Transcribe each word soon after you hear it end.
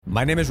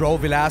My name is Raul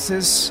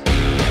Villacis,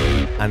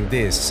 and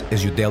this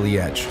is your Daily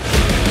Edge.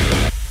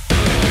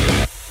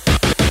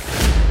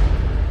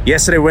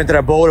 Yesterday, we rented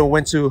a boat and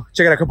went to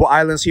check out a couple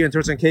islands here in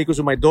Turks and Caicos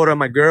with my daughter and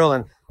my girl.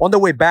 And on the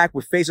way back,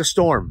 we faced a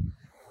storm.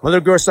 My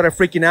little girl started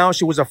freaking out.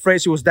 She was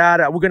afraid. She was, Dad,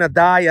 we're going to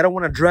die. I don't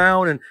want to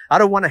drown, and I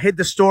don't want to hit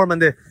the storm.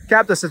 And the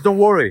captain says, don't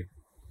worry.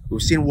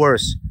 We've seen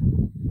worse.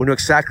 We know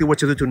exactly what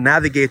to do to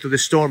navigate through the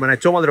storm. And I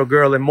told my little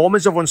girl, in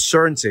moments of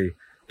uncertainty,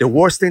 the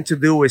worst thing to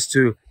do is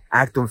to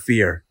act on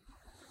fear.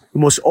 We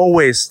must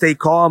always stay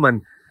calm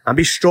and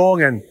be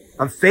strong and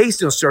face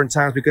the uncertain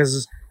times,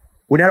 because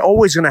we're not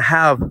always going to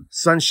have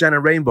sunshine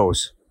and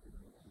rainbows.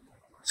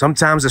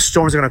 Sometimes the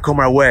storms are going to come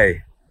our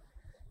way.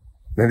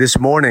 And this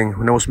morning,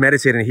 when I was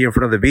meditating here in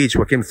front of the beach,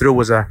 what came through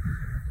was a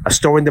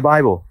story in the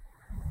Bible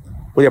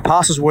where the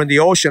apostles were in the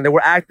ocean. They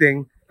were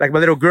acting like my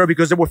little girl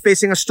because they were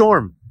facing a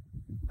storm.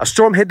 A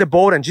storm hit the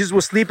boat and Jesus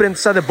was sleeping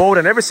inside the boat,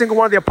 and every single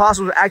one of the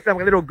apostles was acting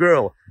like a little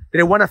girl. They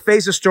didn't want to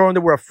face the storm.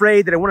 They were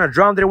afraid. They didn't want to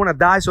drown. They didn't want to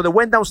die. So they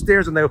went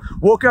downstairs and they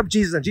woke up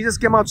Jesus, and Jesus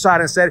came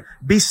outside and said,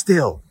 be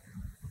still.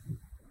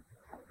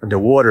 And the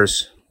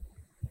waters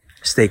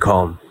stay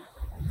calm.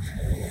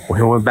 When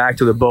he went back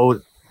to the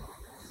boat,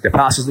 the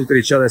apostles looked at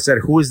each other and said,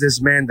 who is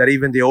this man that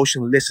even the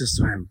ocean listens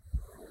to him?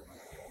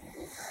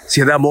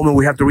 See, at that moment,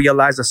 we have to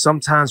realize that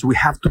sometimes we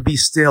have to be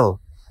still.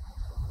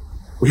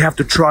 We have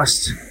to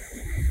trust.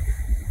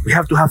 We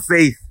have to have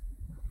faith.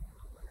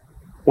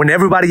 When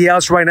everybody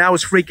else right now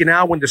is freaking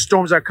out, when the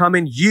storms are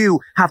coming, you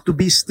have to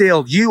be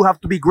still. You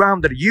have to be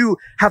grounded. You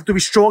have to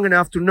be strong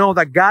enough to know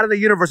that God and the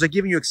universe are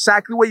giving you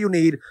exactly what you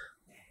need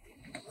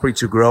for you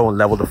to grow and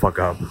level the fuck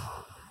up.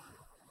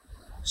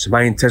 So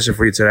my intention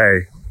for you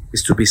today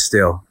is to be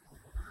still.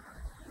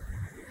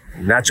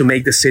 Not to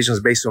make decisions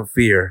based on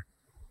fear.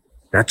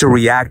 Not to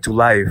react to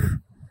life.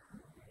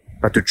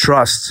 But to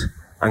trust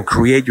and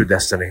create your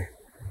destiny.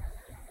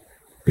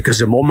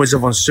 Because in moments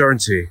of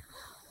uncertainty,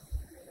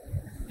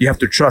 you have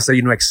to trust that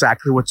you know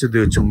exactly what to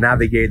do to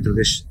navigate through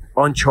this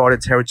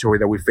uncharted territory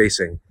that we're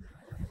facing.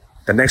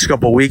 The next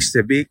couple of weeks,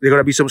 there are going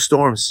to be some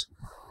storms.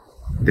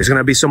 There's going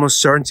to be some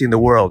uncertainty in the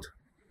world.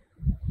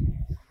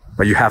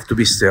 But you have to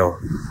be still.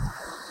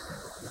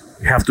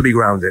 You have to be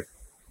grounded.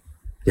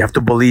 You have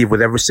to believe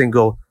with every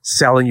single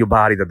cell in your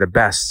body that the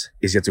best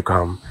is yet to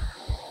come.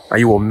 And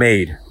you were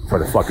made for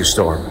the fucking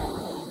storm.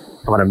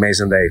 Have an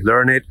amazing day.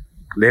 Learn it,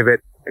 live it,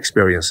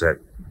 experience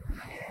it.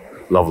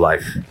 Love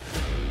life.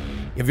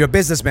 If you're a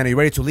businessman and you're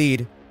ready to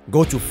lead,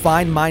 go to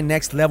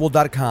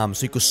findmynextlevel.com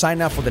so you can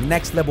sign up for the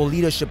Next Level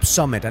Leadership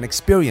Summit, an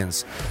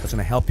experience that's going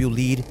to help you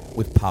lead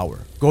with power.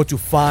 Go to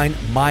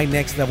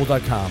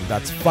findmynextlevel.com.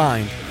 That's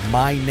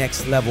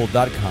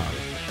findmynextlevel.com.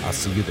 I'll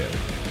see you there.